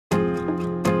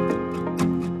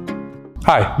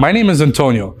Hi, my name is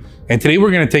Antonio, and today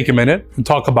we're going to take a minute and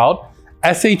talk about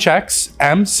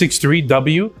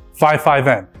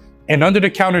SHXM63W55N, an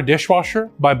under-the-counter dishwasher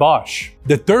by Bosch.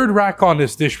 The third rack on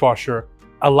this dishwasher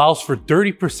allows for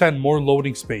 30% more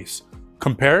loading space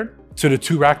compared to the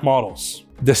two rack models.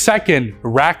 The second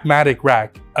Rackmatic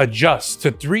rack adjusts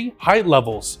to 3 height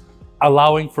levels,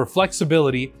 allowing for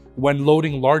flexibility when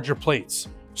loading larger plates,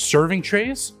 serving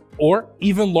trays, or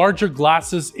even larger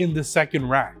glasses in the second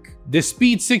rack. The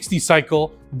Speed 60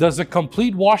 cycle does a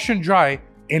complete wash and dry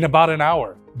in about an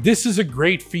hour. This is a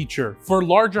great feature for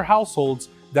larger households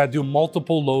that do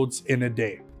multiple loads in a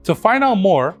day. To find out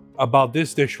more about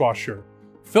this dishwasher,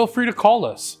 feel free to call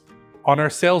us on our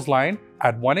sales line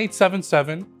at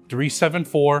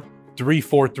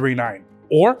 1-877-374-3439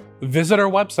 or visit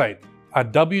our website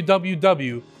at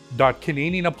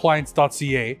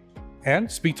www.canadianappliance.ca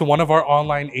and speak to one of our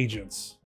online agents.